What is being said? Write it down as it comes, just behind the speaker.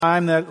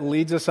time that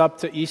leads us up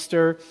to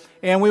Easter,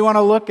 and we want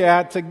to look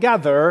at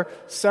together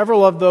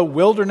several of the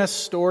wilderness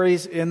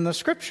stories in the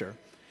Scripture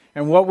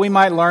and what we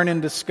might learn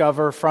and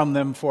discover from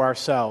them for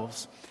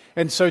ourselves.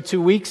 And so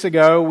 2 weeks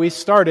ago, we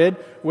started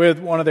with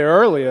one of the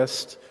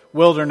earliest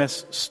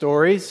wilderness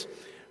stories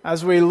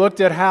as we looked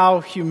at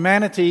how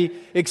humanity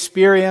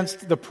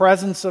experienced the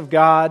presence of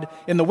God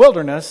in the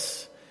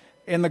wilderness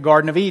in the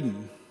Garden of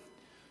Eden.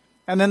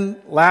 And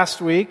then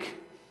last week,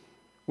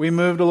 we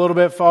moved a little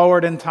bit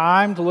forward in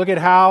time to look at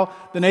how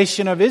the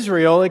nation of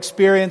Israel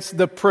experienced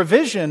the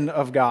provision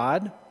of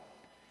God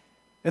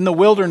in the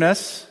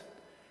wilderness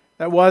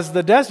that was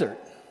the desert.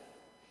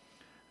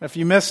 If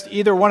you missed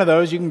either one of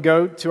those, you can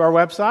go to our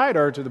website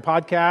or to the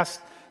podcast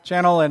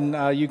channel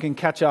and you can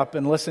catch up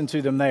and listen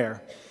to them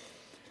there.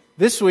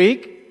 This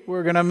week,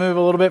 we're going to move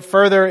a little bit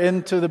further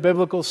into the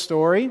biblical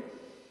story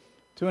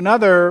to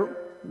another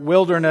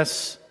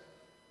wilderness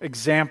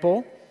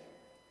example.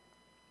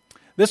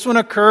 This one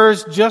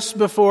occurs just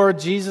before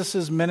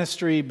Jesus'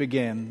 ministry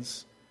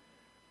begins.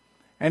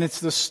 And it's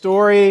the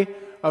story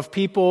of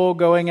people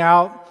going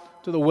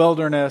out to the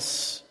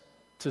wilderness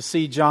to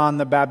see John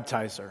the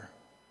Baptizer.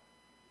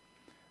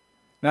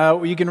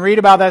 Now, you can read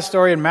about that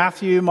story in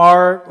Matthew,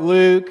 Mark,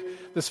 Luke.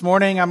 This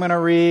morning, I'm going to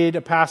read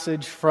a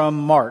passage from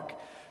Mark.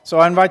 So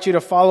I invite you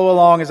to follow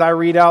along as I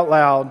read out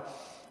loud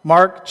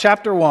Mark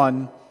chapter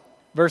 1,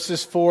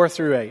 verses 4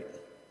 through 8.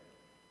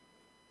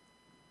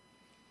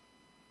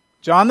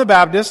 John the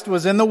Baptist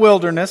was in the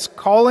wilderness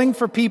calling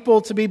for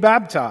people to be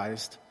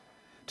baptized,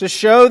 to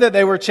show that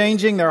they were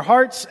changing their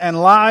hearts and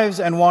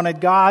lives and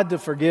wanted God to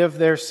forgive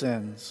their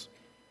sins.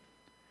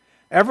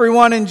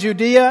 Everyone in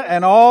Judea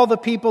and all the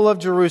people of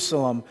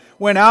Jerusalem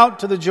went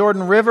out to the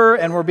Jordan River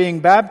and were being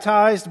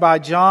baptized by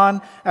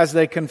John as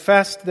they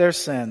confessed their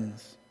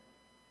sins.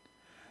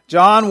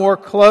 John wore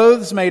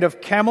clothes made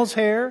of camel's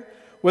hair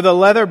with a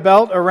leather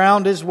belt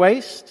around his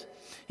waist.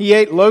 He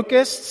ate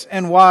locusts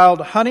and wild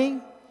honey.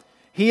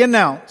 He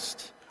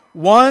announced,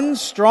 one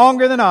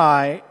stronger than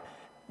I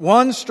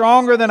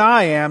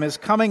am is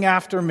coming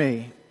after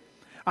me.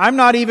 I'm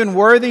not even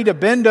worthy to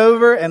bend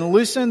over and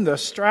loosen the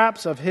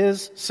straps of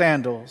his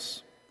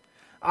sandals.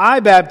 I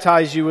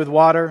baptize you with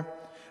water,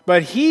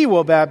 but he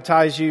will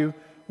baptize you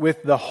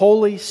with the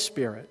Holy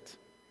Spirit.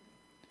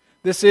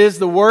 This is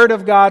the word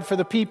of God for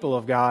the people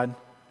of God.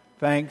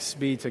 Thanks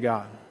be to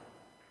God.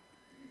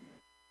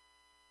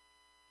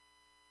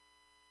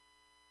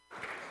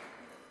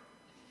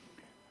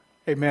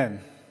 Amen.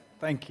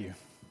 Thank you.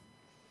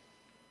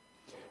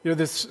 You know,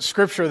 this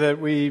scripture that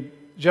we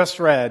just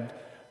read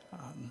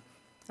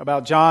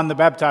about John the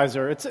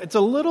Baptizer, it's a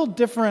little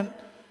different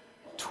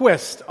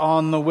twist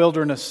on the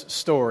wilderness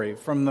story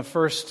from the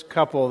first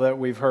couple that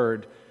we've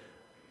heard.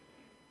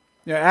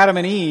 You know, Adam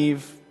and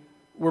Eve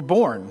were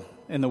born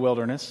in the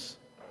wilderness.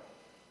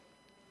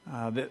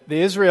 The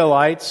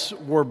Israelites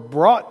were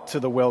brought to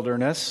the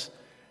wilderness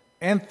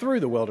and through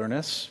the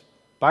wilderness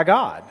by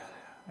God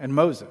and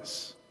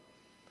Moses.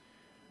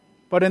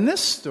 But in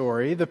this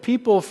story, the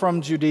people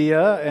from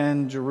Judea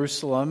and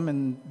Jerusalem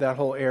and that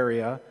whole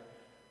area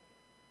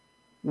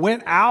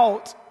went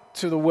out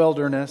to the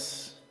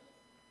wilderness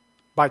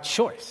by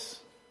choice.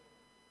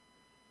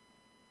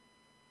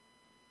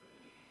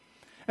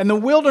 And the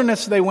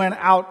wilderness they went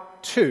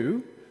out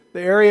to,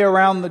 the area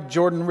around the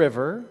Jordan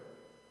River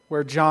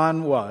where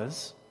John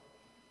was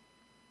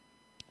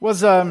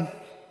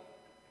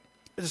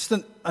just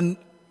an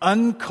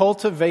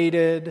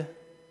uncultivated,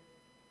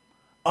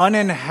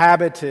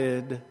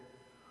 uninhabited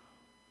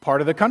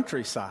part of the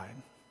countryside.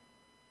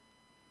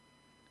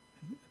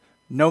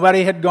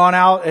 Nobody had gone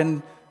out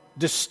and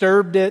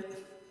disturbed it,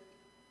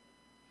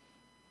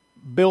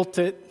 built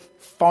it,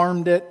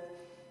 farmed it,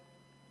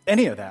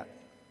 any of that.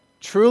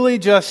 Truly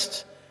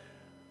just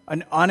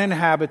an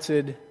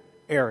uninhabited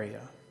area,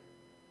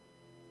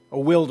 a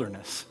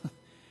wilderness.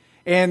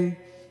 And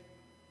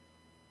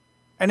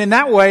in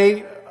that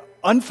way,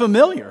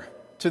 unfamiliar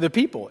to the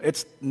people.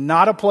 It's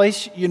not a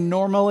place you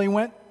normally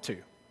went to.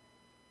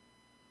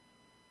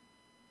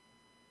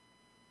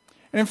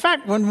 And in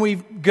fact, when we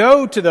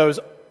go to those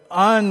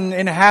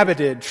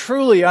uninhabited,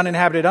 truly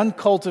uninhabited,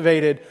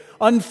 uncultivated,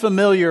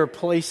 unfamiliar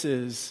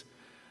places,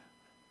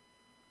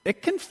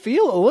 it can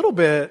feel a little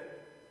bit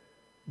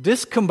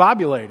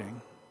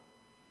discombobulating,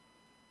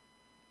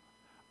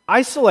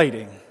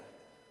 isolating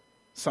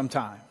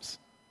sometimes.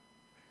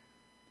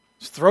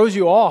 It throws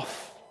you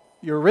off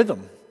your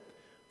rhythm,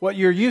 what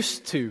you're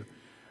used to.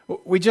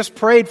 We just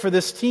prayed for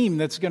this team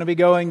that's going to be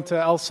going to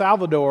El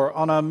Salvador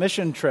on a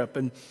mission trip,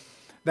 and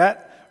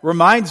that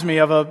reminds me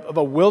of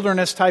a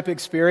wilderness type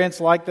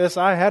experience like this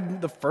I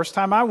had the first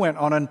time I went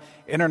on an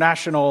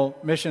international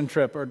mission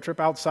trip or a trip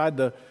outside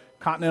the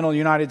continental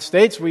United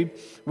States.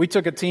 We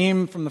took a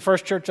team from the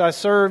first church I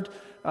served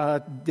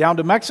down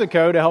to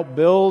Mexico to help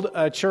build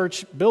a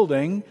church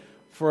building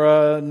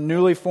for a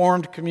newly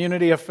formed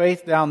community of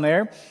faith down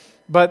there.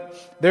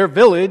 But their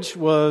village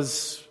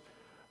was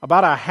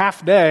about a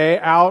half day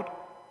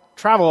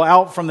travel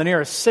out from the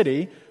nearest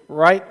city,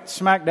 right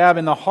smack dab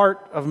in the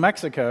heart of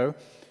Mexico.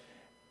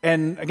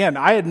 And again,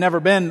 I had never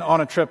been on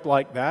a trip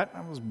like that.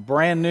 I was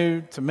brand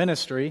new to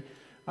ministry,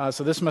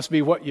 so this must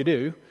be what you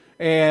do.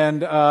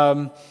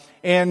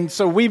 And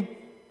so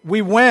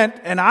we went,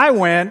 and I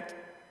went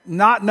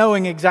not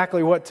knowing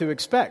exactly what to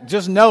expect,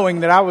 just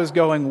knowing that I was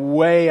going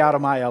way out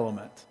of my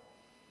element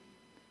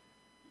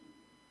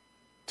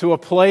to a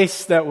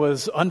place that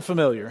was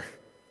unfamiliar.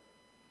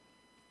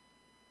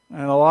 And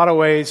in a lot of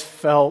ways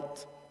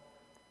felt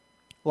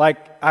like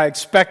I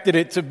expected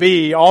it to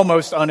be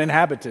almost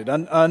uninhabited,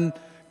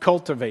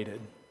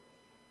 uncultivated.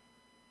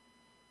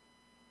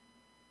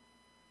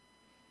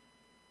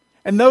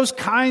 And those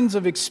kinds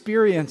of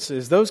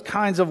experiences, those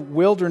kinds of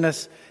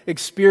wilderness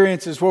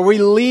experiences where we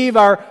leave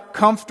our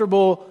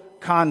comfortable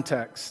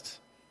context,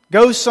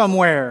 go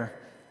somewhere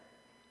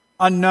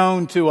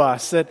unknown to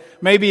us that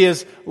maybe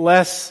is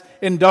less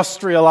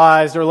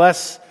industrialized or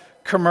less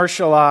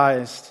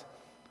commercialized,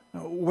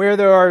 where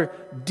there are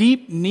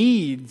deep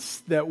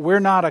needs that we're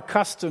not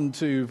accustomed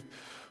to,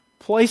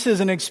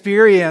 places and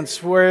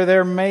experience where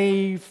there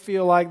may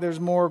feel like there's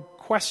more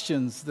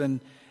questions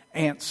than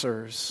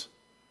answers.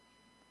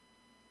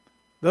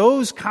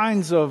 Those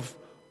kinds of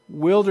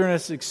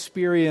wilderness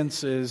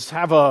experiences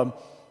have a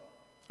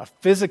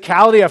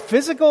physicality, a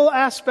physical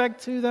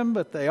aspect to them,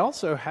 but they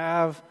also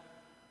have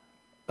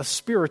a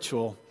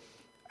spiritual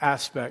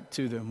aspect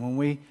to them. When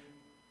we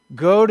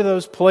go to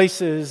those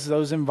places,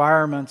 those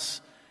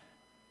environments,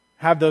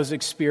 have those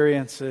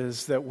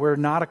experiences that we're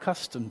not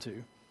accustomed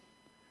to,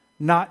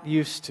 not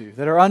used to,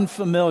 that are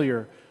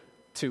unfamiliar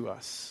to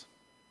us.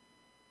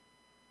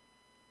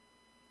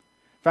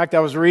 In fact, I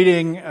was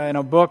reading in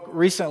a book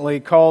recently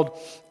called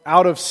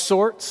Out of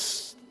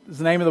Sorts. Is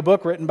the name of the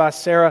book, written by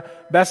Sarah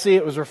Bessey.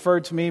 It was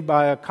referred to me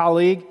by a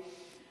colleague.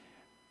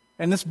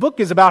 And this book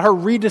is about her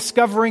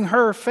rediscovering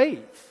her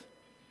faith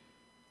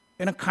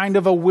in a kind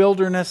of a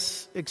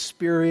wilderness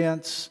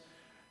experience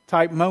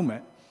type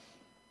moment.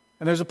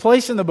 And there's a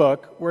place in the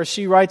book where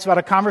she writes about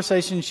a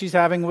conversation she's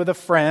having with a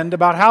friend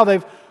about how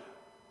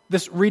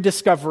this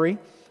rediscovery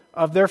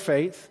of their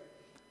faith.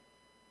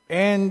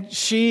 And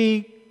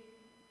she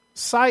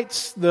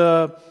cites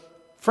the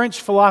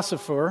French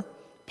philosopher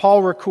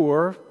Paul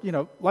Ricoeur,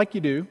 like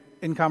you do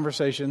in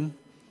conversation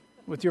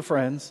with your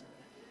friends.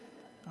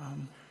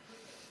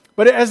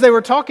 But as they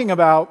were talking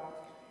about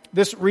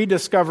this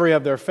rediscovery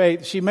of their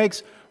faith, she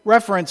makes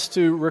reference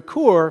to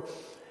Ricoeur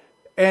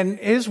and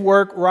his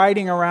work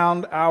writing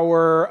around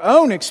our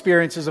own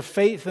experiences of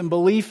faith and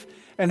belief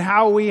and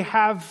how we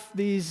have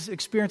these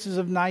experiences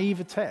of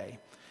naivete.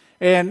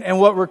 And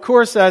what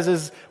Ricoeur says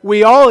is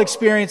we all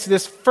experience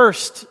this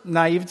first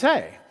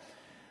naivete.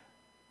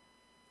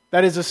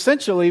 That is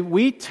essentially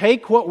we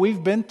take what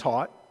we've been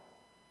taught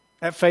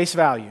at face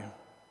value.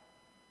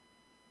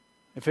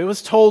 If it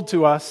was told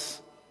to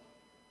us,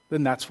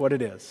 then that's what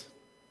it is.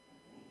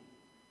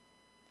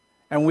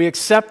 And we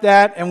accept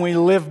that and we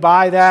live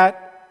by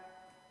that,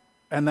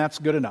 and that's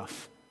good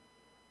enough.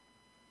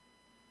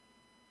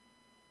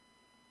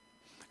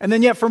 And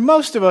then yet for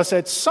most of us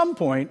at some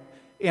point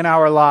in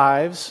our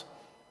lives,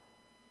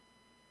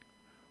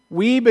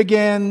 we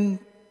begin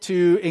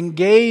to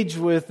engage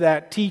with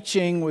that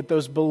teaching, with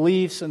those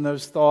beliefs and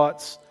those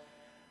thoughts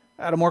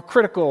at a more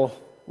critical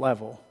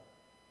level.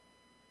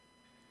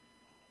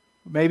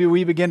 Maybe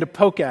we begin to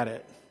poke at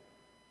it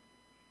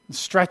and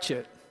stretch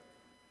it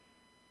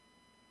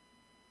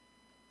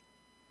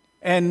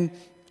and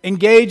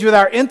engage with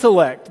our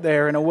intellect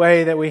there in a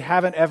way that we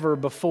haven't ever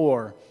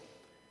before.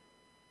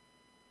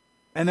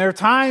 And there are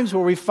times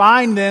where we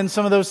find then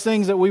some of those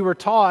things that we were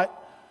taught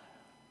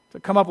to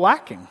come up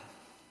lacking,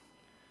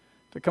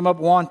 to come up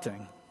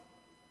wanting.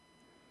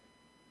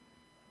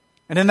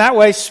 And in that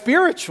way,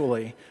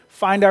 spiritually,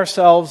 find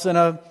ourselves in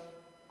a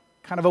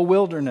kind of a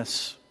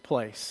wilderness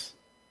place.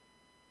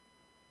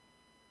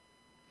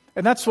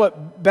 And that's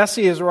what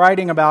Bessey is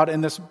writing about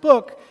in this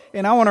book.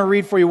 And I want to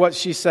read for you what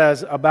she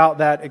says about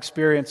that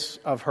experience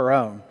of her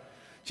own.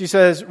 She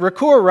says,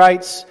 Ricoeur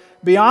writes,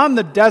 "Beyond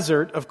the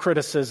desert of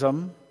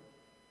criticism,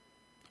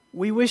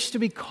 we wish to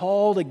be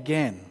called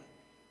again.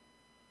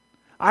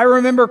 I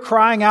remember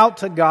crying out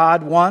to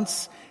God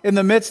once in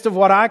the midst of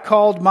what I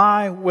called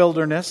my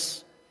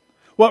wilderness,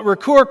 what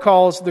Ricoeur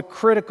calls the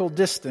critical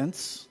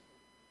distance,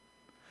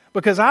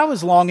 because I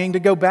was longing to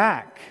go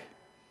back.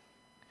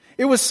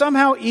 It was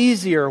somehow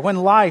easier when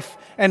life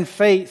and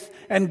faith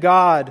and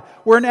God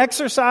were an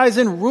exercise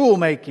in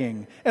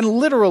rule-making and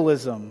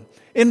literalism,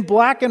 in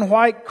black and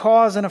white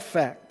cause and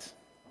effect.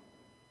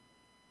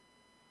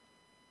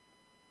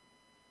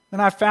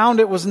 And I found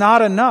it was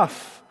not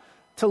enough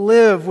to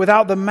live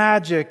without the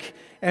magic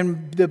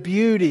and the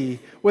beauty,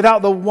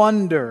 without the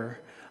wonder.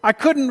 I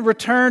couldn't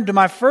return to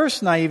my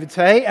first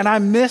naivete, and I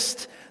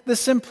missed the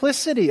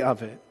simplicity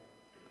of it.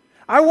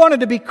 I wanted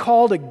to be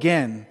called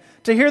again,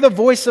 to hear the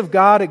voice of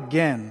God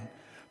again.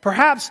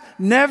 Perhaps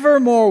never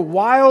more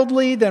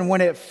wildly than when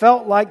it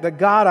felt like the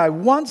God I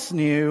once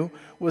knew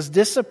was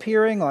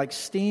disappearing like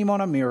steam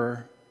on a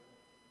mirror.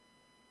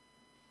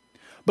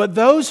 But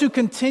those who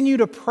continue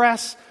to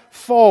press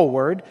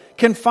forward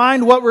can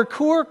find what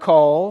Ricoeur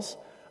calls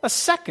a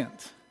second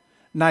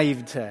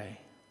naivete.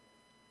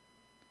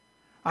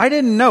 I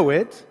didn't know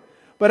it,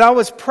 but I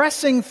was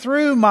pressing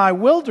through my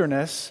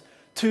wilderness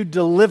to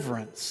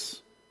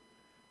deliverance,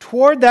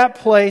 toward that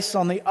place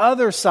on the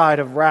other side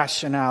of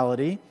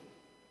rationality,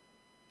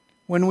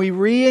 when we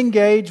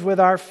re-engage with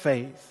our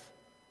faith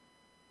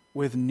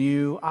with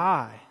new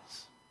eyes.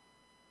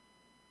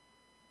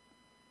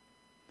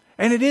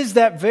 And it is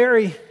that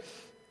very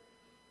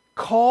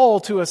call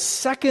to a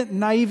second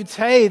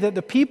naivete that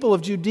the people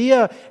of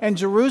Judea and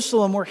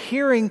Jerusalem were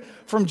hearing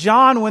from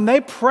John when they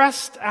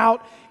pressed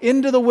out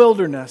into the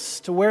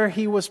wilderness to where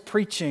he was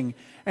preaching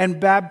and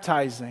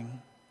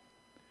baptizing.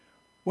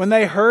 When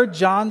they heard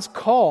John's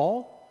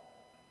call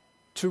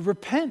to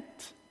repent.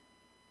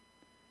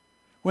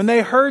 When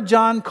they heard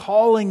John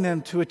calling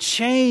them to a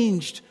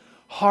changed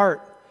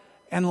heart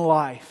and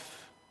life.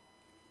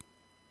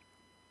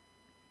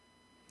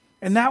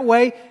 And that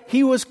way,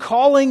 he was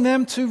calling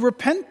them to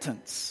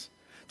repentance,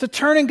 to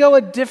turn and go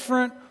a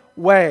different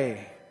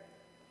way,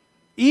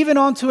 even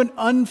onto an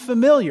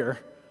unfamiliar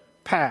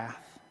path,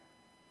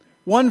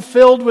 one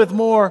filled with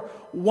more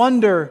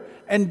wonder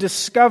and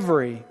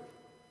discovery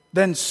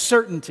than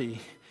certainty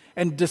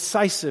and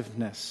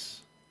decisiveness.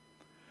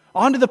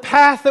 Onto the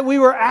path that we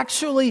were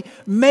actually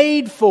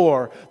made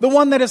for, the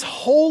one that is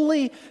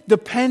wholly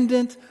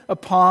dependent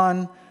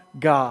upon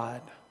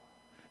God.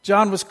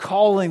 John was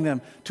calling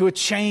them to a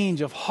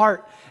change of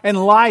heart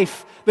and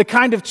life, the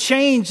kind of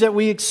change that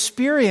we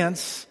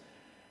experience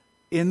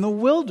in the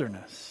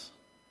wilderness.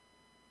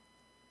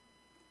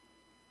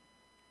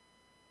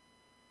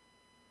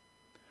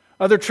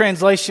 Other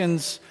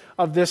translations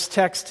of this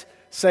text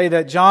say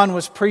that John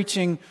was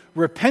preaching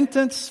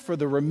repentance for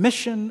the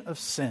remission of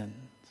sins.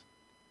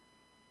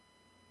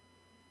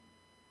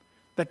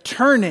 That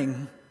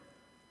turning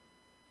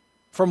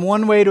from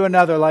one way to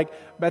another, like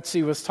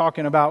Betsy was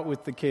talking about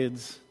with the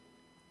kids.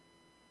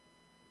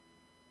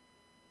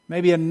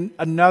 Maybe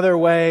another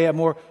way, a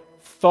more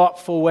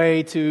thoughtful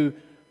way to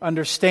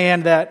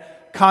understand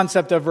that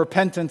concept of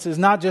repentance is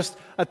not just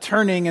a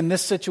turning in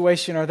this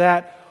situation or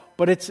that,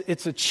 but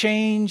it's a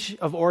change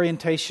of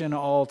orientation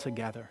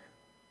altogether.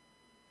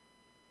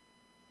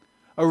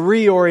 A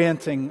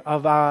reorienting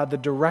of the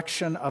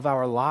direction of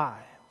our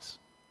lives.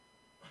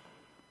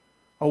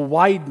 A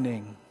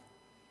widening,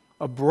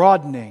 a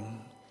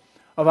broadening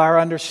of our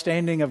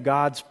understanding of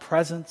God's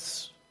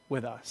presence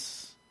with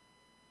us.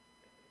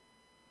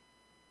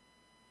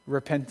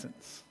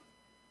 Repentance.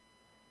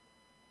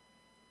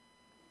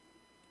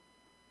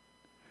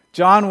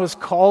 John was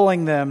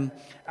calling them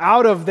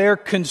out of their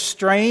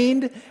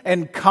constrained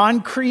and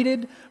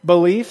concreted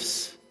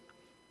beliefs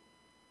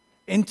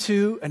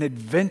into an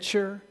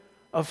adventure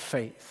of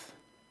faith,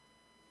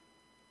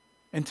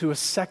 into a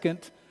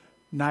second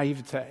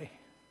naivete.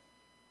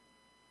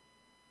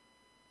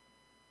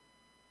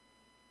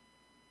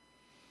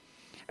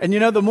 And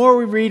the more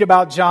we read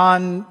about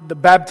John the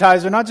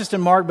Baptizer, not just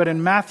in Mark, but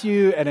in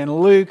Matthew and in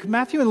Luke,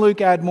 Matthew and Luke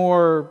add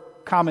more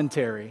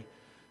commentary.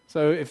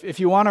 So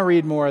if you want to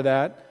read more of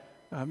that,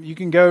 you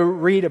can go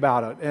read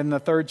about it in the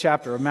 3rd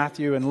chapter of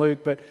Matthew and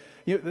Luke. But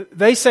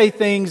they say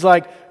things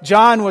like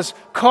John was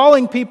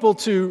calling people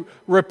to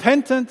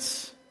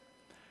repentance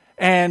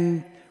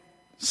and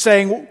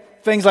saying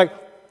things like,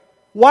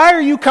 "Why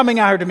are you coming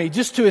out here to me?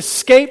 Just to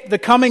escape the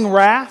coming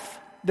wrath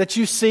that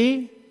you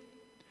see?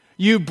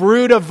 You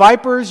brood of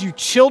vipers, you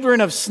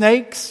children of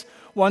snakes,"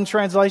 one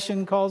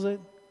translation calls it.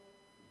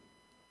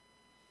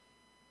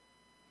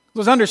 It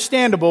was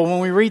understandable when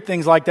we read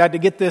things like that to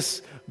get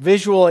this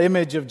visual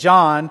image of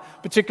John,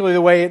 particularly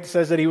the way it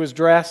says that he was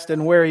dressed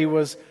and where he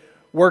was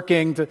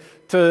working,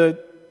 to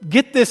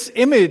get this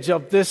image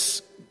of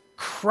this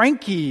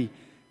cranky,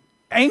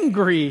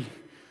 angry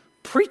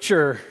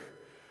preacher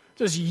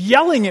just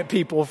yelling at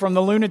people from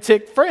the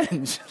lunatic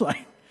fringe.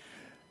 Like,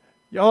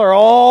 y'all are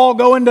all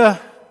going to...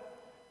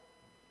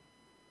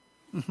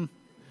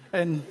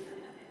 And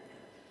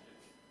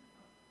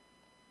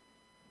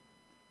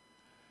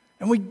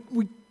we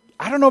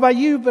I don't know about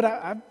you,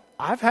 but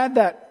I've had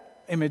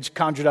that image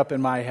conjured up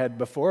in my head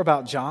before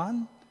about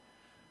John.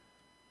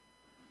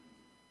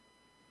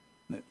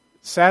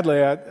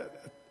 Sadly, I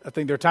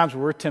think there are times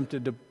where we're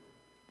tempted to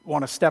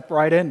want to step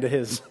right into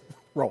his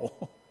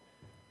role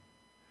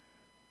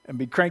and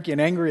be cranky and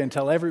angry and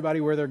tell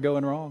everybody where they're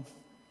going wrong.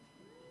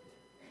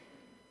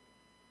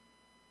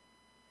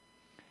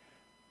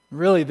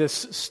 Really, this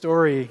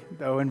story,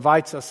 though,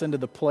 invites us into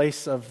the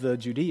place of the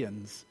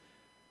Judeans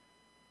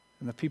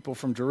and the people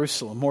from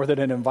Jerusalem more than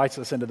it invites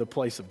us into the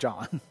place of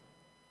John.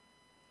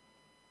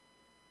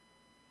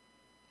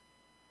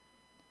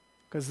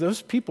 Because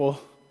those people,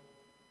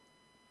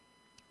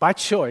 by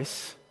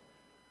choice,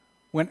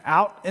 went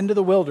out into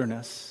the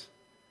wilderness,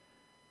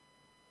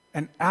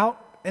 and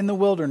out in the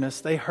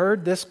wilderness they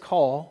heard this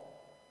call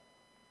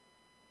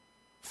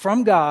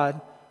from God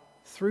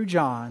through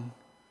John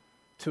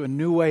to a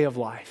new way of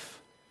life,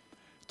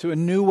 to a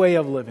new way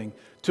of living,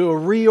 to a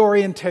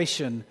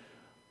reorientation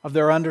of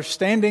their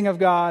understanding of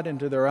God and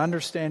to their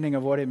understanding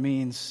of what it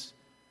means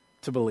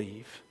to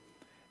believe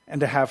and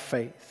to have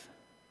faith.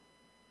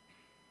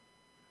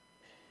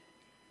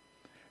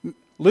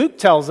 Luke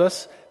tells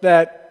us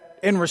that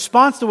in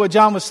response to what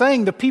John was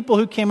saying, the people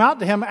who came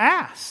out to him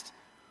asked,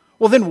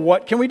 well, then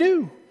what can we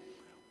do?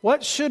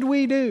 What should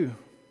we do?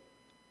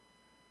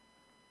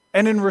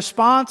 And in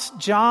response,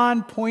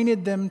 John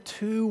pointed them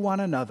to one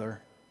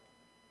another.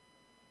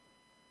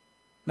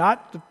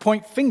 Not to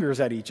point fingers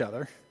at each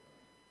other,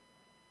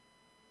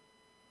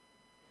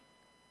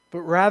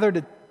 but rather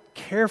to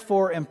care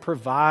for and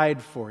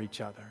provide for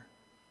each other.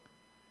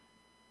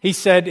 He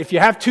said, if you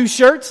have 2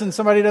 shirts and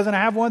somebody doesn't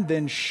have one,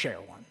 then share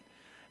one.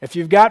 If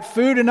you've got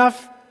food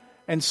enough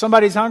and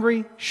somebody's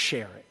hungry,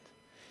 share it.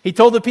 He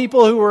told the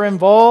people who were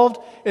involved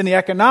in the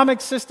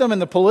economic system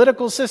and the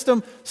political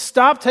system,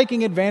 stop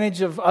taking advantage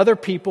of other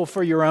people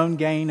for your own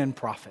gain and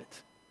profit.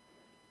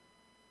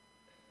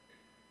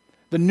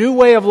 The new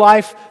way of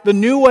life, the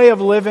new way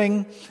of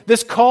living,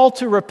 this call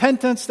to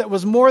repentance that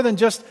was more than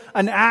just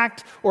an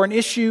act or an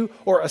issue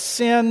or a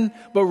sin,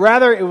 but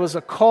rather it was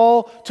a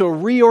call to a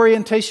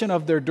reorientation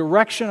of their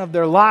direction of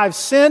their lives.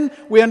 Sin,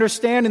 we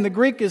understand in the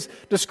Greek, is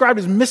described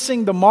as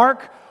missing the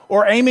mark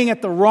or aiming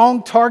at the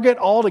wrong target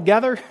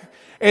altogether.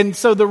 And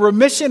so the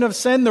remission of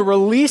sin, the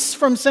release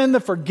from sin,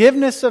 the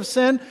forgiveness of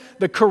sin,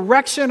 the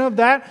correction of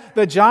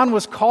that John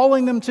was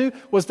calling them to,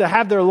 was to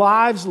have their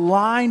lives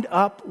lined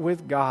up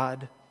with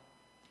God,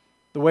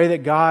 the way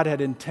that God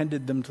had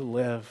intended them to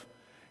live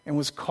and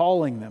was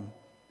calling them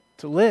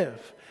to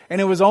live.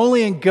 And it was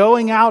only in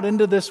going out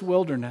into this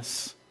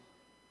wilderness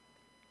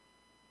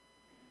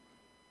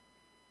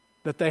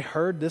that they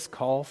heard this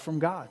call from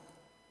God.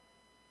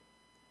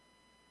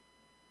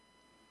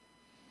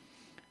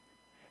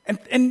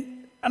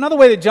 And another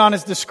way that John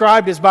is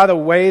described is by the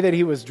way that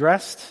he was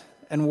dressed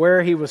and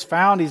where he was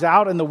found. He's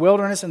out in the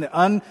wilderness, in the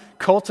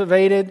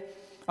uncultivated,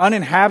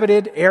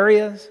 uninhabited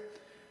areas.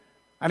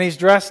 And he's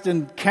dressed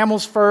in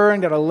camel's fur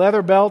and got a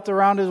leather belt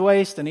around his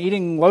waist and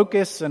eating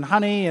locusts and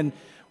honey. And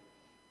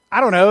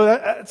I don't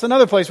know, it's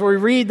another place where we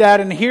read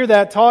that and hear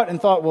that taught and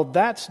thought, well,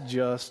 that's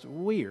just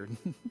weird.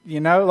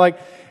 Like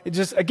it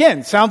just,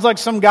 again, sounds like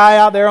some guy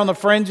out there on the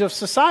fringe of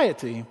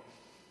society.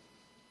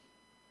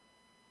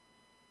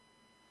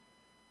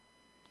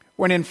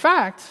 When in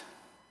fact,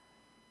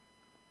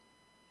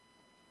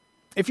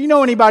 if you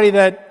know anybody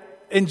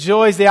that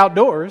enjoys the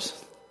outdoors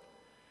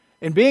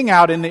and being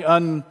out in the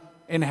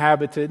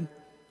uninhabited,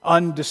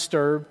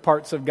 undisturbed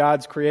parts of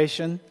God's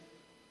creation,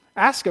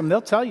 ask them,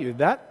 they'll tell you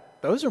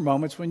that those are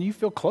moments when you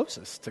feel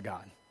closest to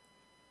God.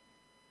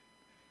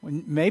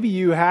 When maybe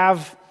you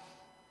have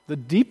the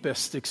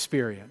deepest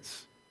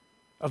experience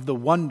of the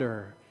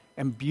wonder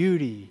and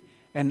beauty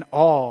and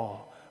awe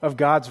of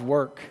God's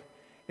work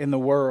in the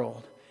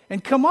world.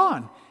 And come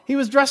on, he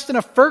was dressed in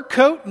a fur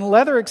coat and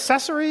leather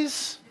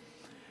accessories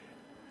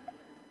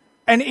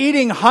and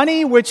eating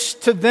honey, which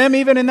to them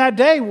even in that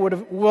day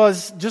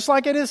was just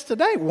like it is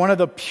today, one of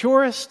the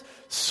purest,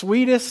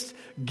 sweetest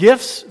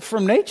gifts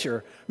from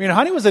nature. I mean,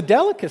 honey was a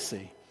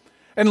delicacy.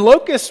 And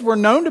locusts were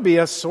known to be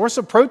a source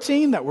of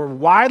protein that were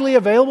widely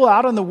available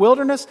out in the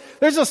wilderness.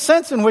 There's a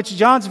sense in which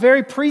John's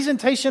very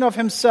presentation of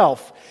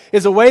himself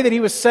is a way that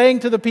he was saying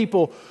to the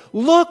people,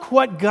 look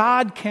what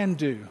God can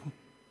do.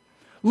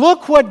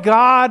 Look what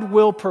God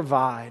will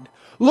provide.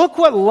 Look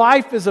what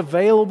life is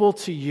available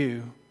to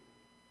you.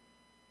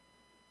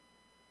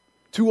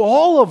 To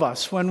all of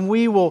us when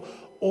we will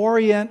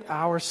orient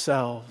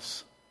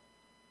ourselves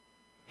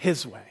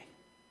His way.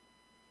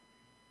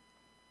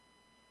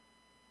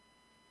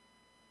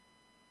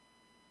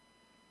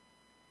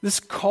 This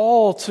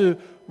call to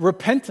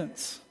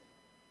repentance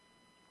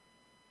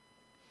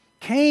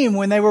came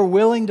when they were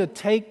willing to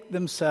take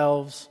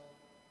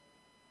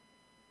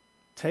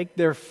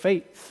their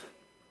faith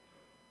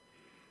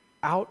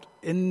out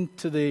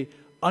into the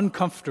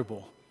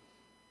uncomfortable,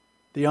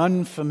 the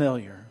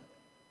unfamiliar.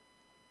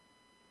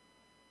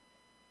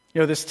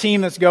 This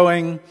team that's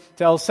going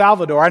to El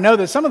Salvador, I know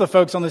that some of the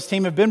folks on this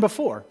team have been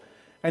before,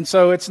 and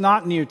so it's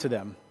not new to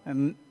them.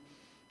 And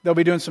they'll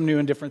be doing some new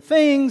and different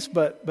things,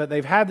 but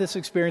they've had this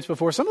experience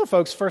before. Some of the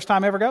folks, first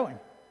time ever going.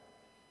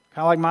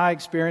 Kind of like my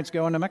experience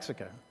going to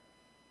Mexico.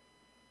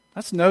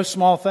 That's no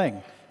small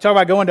thing. Talk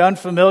about going to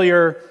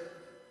unfamiliar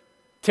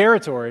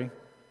territory.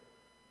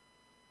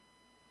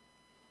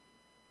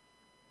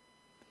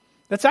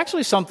 That's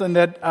actually something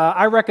that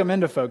I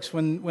recommend to folks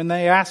when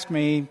they ask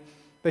me.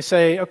 They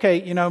say,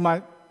 okay,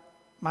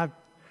 I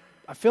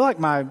feel like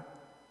my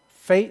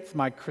faith,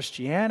 my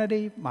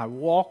Christianity, my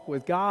walk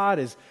with God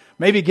is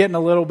maybe getting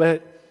a little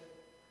bit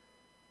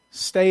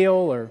stale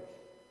or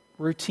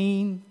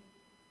routine.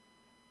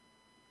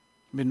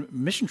 I mean,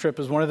 mission trip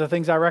is one of the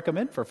things I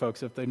recommend for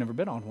folks if they've never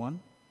been on one.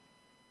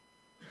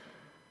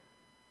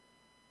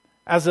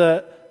 As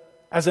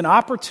an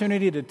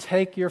opportunity to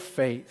take your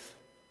faith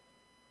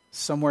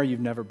somewhere you've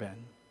never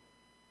been.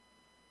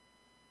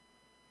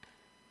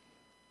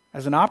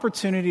 As an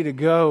opportunity to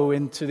go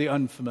into the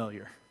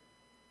unfamiliar,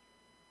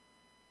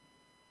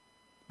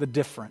 the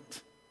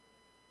different,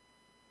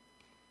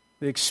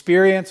 the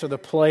experience or the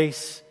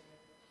place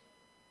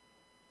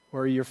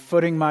where your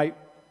footing might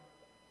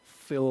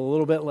feel a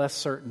little bit less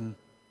certain.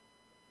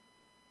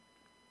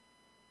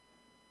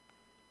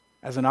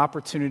 as an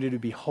opportunity to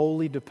be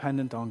wholly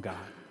dependent on God.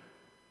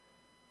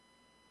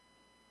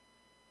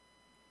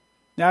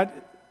 Now,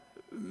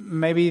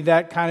 maybe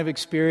that kind of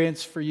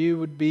experience for you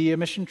would be a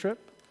mission trip.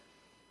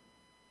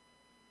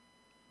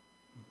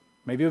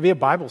 Maybe it would be a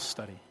Bible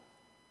study.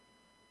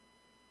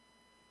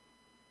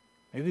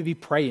 Maybe it would be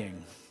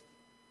praying.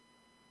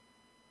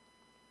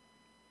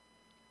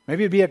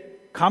 Maybe it would be a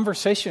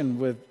conversation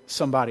with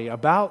somebody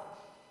about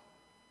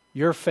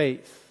your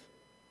faith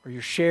or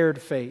your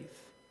shared faith,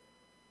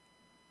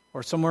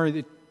 or somewhere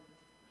that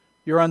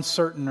you're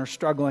uncertain or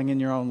struggling in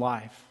your own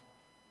life.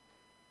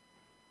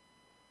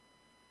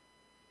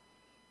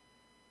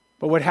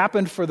 But what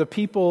happened for the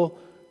people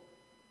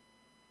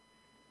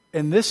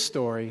in this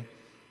story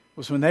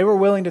was when they were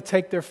willing to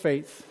take their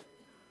faith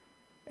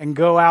and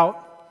go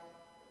out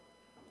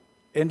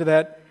into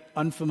that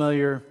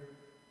unfamiliar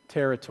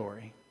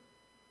territory,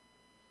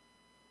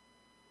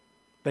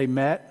 they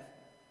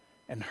met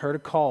and heard a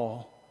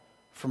call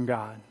from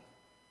God,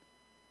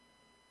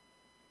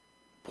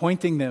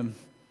 pointing them,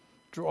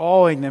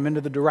 drawing them into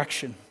the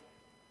direction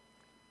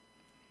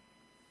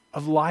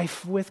of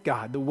life with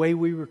God, the way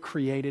we were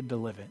created to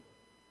live it.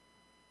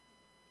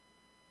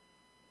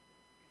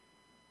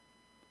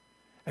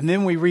 And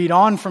then we read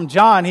on from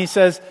John, he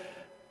says,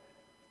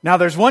 now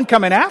there's one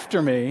coming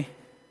after me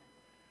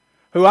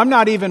who I'm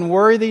not even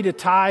worthy to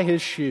tie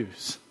his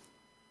shoes.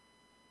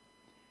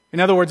 In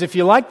other words, if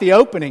you like the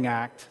opening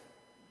act,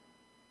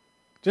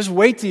 just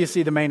wait till you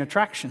see the main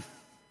attraction.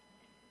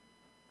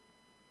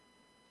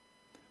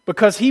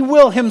 Because he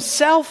will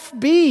himself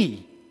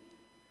be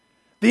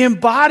the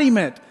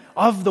embodiment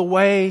of the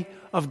way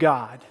of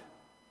God,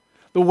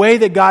 the way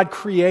that God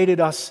created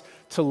us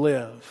to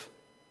live.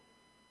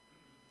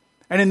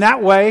 And in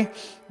that way,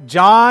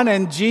 John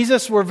and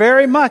Jesus were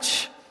very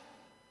much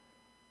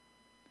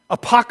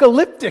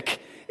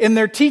apocalyptic in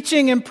their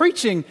teaching and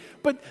preaching,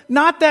 but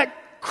not that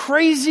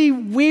crazy,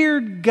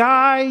 weird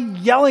guy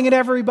yelling at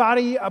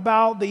everybody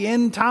about the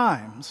end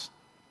times.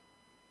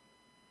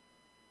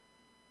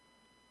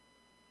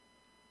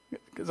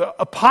 Because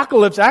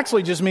apocalypse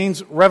actually just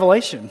means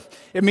revelation.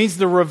 It means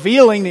the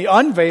revealing, the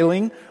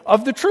unveiling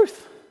of the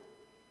truth.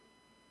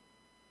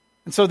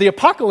 And so the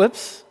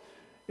apocalypse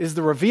is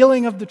the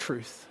revealing of the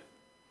truth.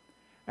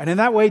 And in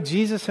that way,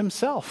 Jesus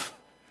himself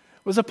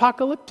was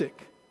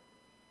apocalyptic.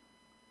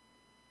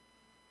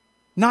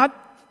 Not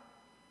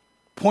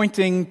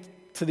pointing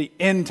to the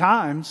end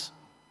times,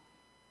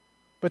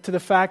 but to the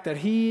fact that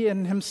he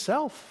in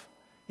himself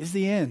is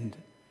the end,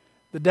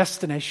 the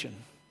destination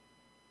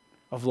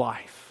of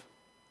life.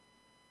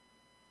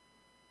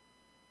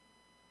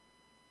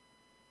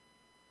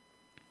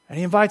 And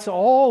he invites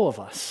all of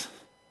us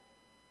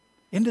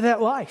into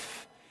that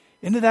life,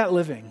 into that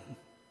living.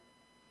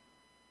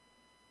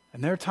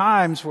 And there are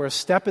times where a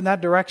step in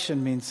that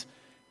direction means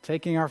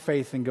taking our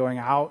faith and going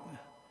out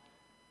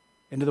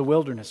into the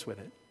wilderness with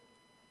it,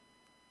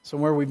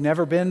 somewhere we've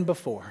never been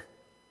before,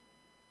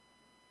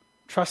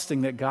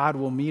 trusting that God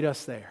will meet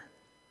us there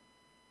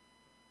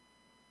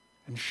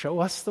and show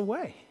us the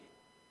way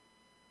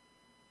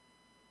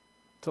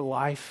to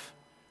life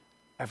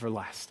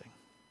everlasting.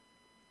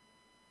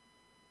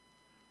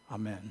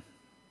 Amen.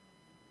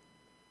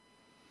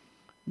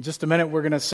 In just a minute, we're going to